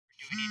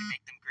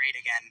great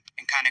again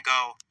and kind of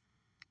go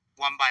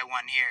one by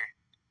one here.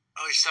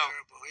 Oh, he's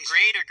terrible. He's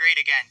great or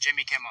great again,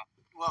 Jimmy Kimmel?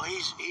 Well,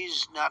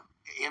 he's not.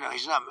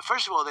 He's not.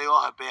 First of all, they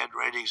all have bad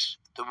ratings.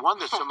 The one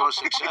that's the most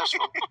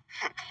successful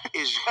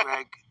is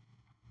Greg.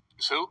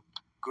 Who?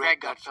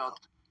 Greg Gutfeld.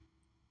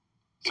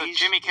 So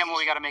Jimmy Kimmel,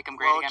 we got to make him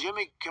great again.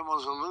 Jimmy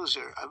Kimmel's a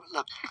loser.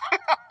 Look,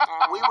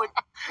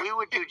 we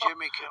would do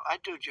Jimmy Kimmel.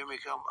 I'd do Jimmy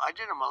Kimmel. I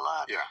did him a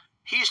lot. Yeah.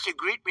 He used to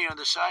greet me on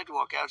the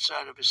sidewalk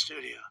outside of his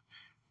studio.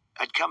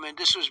 I'd come in.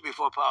 This was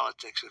before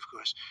politics, of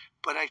course.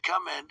 But I'd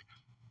come in,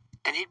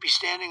 and he'd be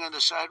standing on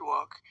the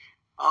sidewalk.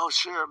 Oh,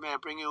 sir, may I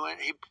bring you in?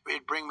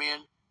 He'd bring me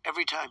in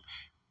every time.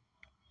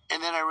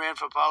 And then I ran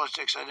for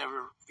politics. I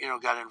never,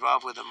 got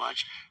involved with him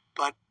much.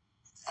 But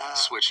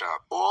switch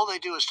up. All they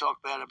do is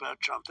talk bad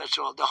about Trump. That's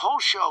all. The whole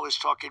show is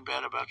talking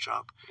bad about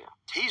Trump.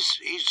 Yeah.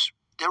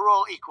 They're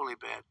all equally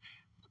bad.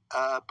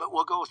 But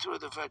we'll go through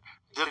the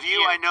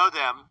View. I know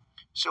them.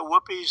 So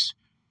Whoopi's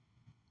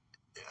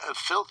a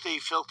filthy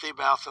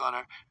mouth on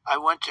her.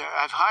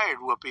 I've hired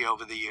Whoopi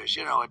over the years,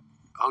 at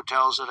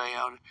hotels that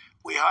I own.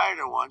 We hired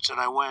her once, and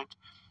I went.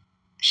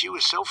 She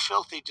was so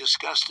filthy,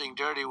 disgusting,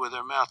 dirty with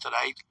her mouth that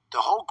the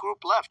whole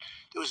group left.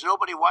 There was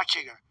nobody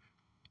watching her.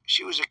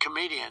 She was a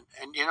comedian,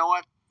 and you know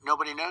what?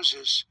 Nobody knows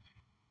this.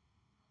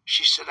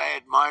 She said, "I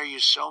admire you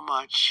so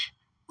much.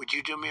 Would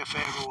you do me a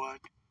favor,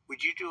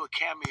 Would you do a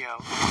cameo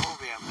in a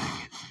movie I'm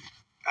making?"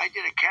 I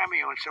did a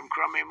cameo in some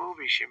crummy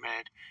movie she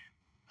made.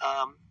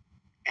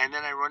 And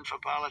then I run for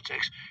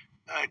politics.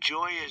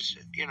 Joy is,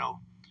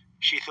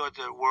 she thought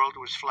the world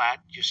was flat.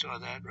 You saw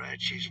that, right?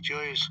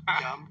 Joy is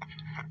dumb.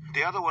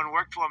 The other one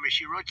worked for me.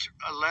 She wrote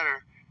a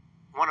letter.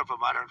 One of them,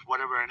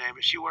 whatever her name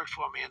is. She worked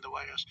for me in the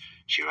White House.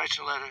 She writes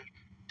a letter.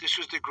 "This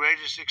was the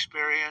greatest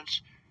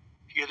experience.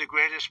 You're the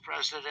greatest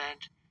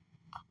president.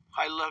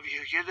 I love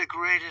you. You're the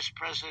greatest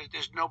president.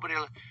 There's nobody.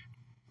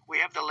 We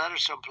have the letter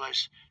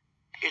someplace."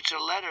 It's a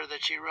letter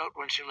that she wrote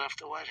when she left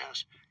the White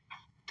House.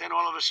 Then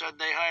all of a sudden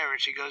they hire her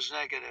and she goes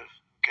negative.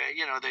 Okay,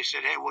 they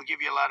said, "Hey, we'll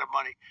give you a lot of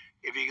money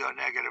if you go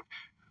negative,"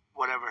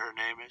 whatever her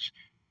name is.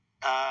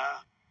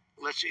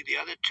 Let's see, the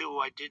other two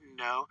I didn't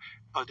know.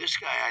 Oh, this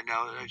guy I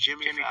know,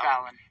 Jimmy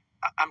Fallon.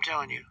 I'm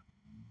telling you,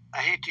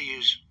 I hate to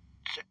use,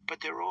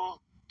 but they're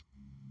all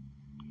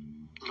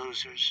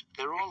losers.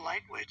 They're all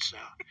lightweights,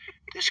 though.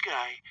 This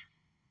guy,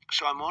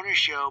 so I'm on his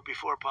show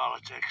before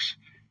politics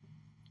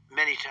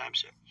many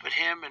times, but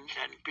him and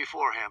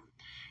before him,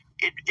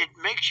 it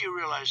makes you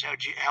realize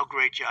how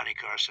great Johnny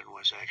Carson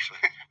was, actually.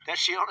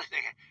 That's the only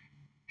thing,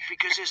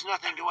 because there's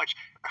nothing to watch.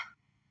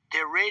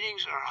 Their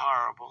ratings are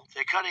horrible.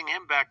 They're cutting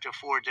him back to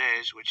 4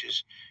 days, which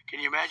is, can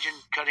you imagine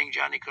cutting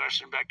Johnny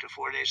Carson back to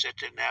 4 days? That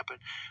didn't happen.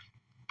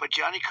 But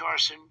Johnny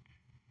Carson,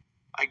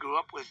 I grew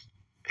up with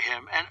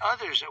him and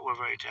others that were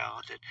very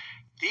talented.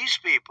 These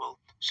people,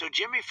 so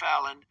Jimmy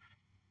Fallon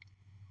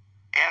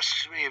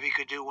asks me if he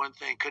could do one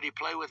thing. Could he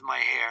play with my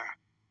hair?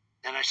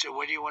 And I said,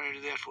 "What do you want to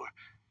do that for?"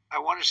 "I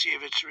want to see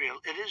if it's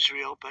real." "It is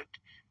real, but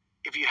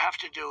if you have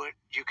to do it,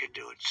 you can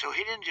do it." So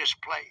he didn't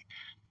just play.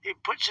 He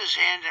puts his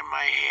hand in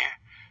my hair,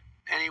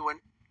 and he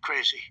went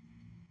crazy.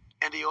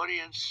 And the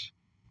audience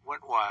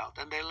went wild,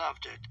 and they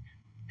loved it.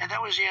 And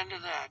that was the end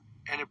of that.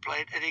 And it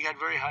played, and he got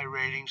very high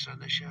ratings on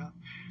the show.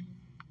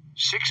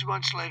 6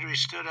 months later, he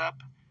stood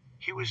up.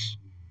 He was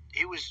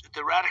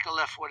the radical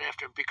left went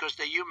after him because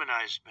they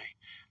humanized me.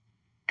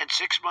 And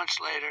 6 months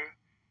later,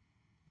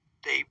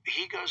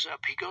 he goes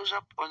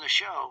up on the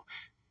show,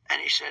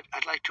 and he said,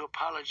 "I'd like to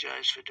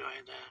apologize for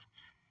doing that.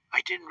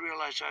 I didn't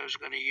realize I was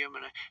going to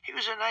humanize." He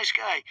was a nice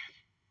guy,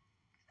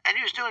 and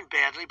he was doing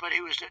badly, but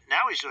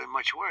now he's doing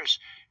much worse.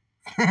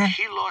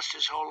 He lost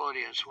his whole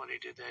audience when he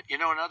did that.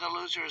 Another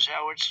loser is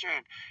Howard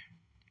Stern.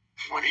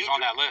 When he's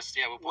on that list,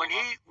 yeah.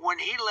 When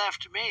he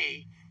left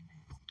me,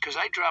 because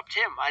I dropped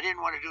him, I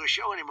didn't want to do a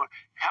show anymore.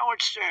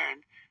 Howard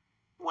Stern,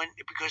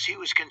 because he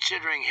was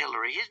considering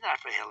Hillary. He's not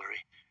for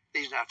Hillary.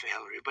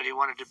 But he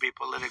wanted to be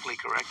politically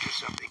correct or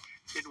something.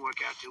 Didn't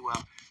work out too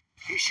well.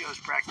 His show's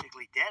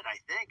practically dead, I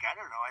think. I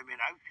don't know. I mean,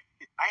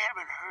 I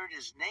haven't heard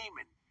his name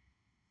in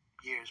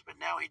years, but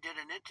now he did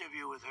an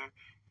interview with her.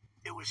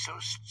 It was so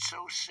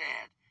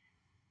sad.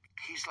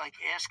 He's like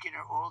asking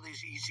her all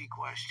these easy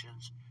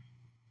questions,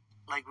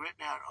 like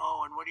written out.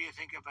 "Oh, and what do you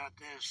think about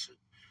this?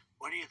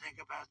 What do you think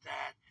about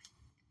that?"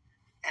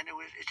 And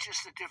it's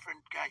just a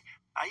different guy.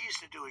 I used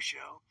to do a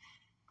show.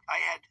 I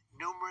had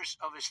numerous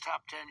of his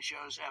top 10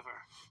 shows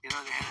ever. They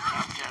had a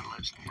top 10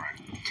 list. Right.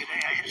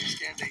 Today, I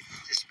understand they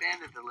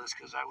disbanded the list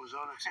because I was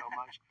on it so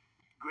much.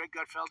 Greg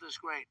Gutfeld is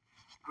great.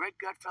 Greg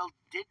Gutfeld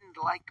didn't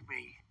like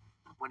me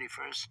when he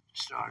first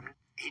started.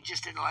 He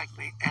just didn't like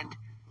me. And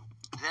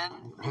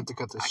then I had to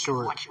cut this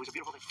short. It was a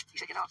beautiful thing. He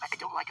said, "I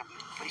don't like him."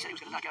 But he said he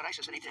was going to knock out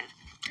ISIS, and he did.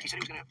 He said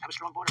he was going to have a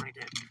strong border, and he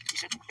did. He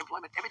said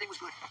employment, everything was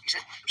good. He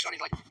said, "I'm starting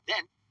to like it."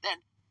 Then,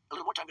 a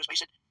little more time goes by. He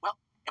said, "Well,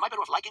 am I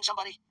better off liking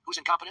somebody who's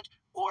incompetent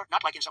or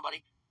not liking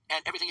somebody,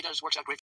 and everything he does works out great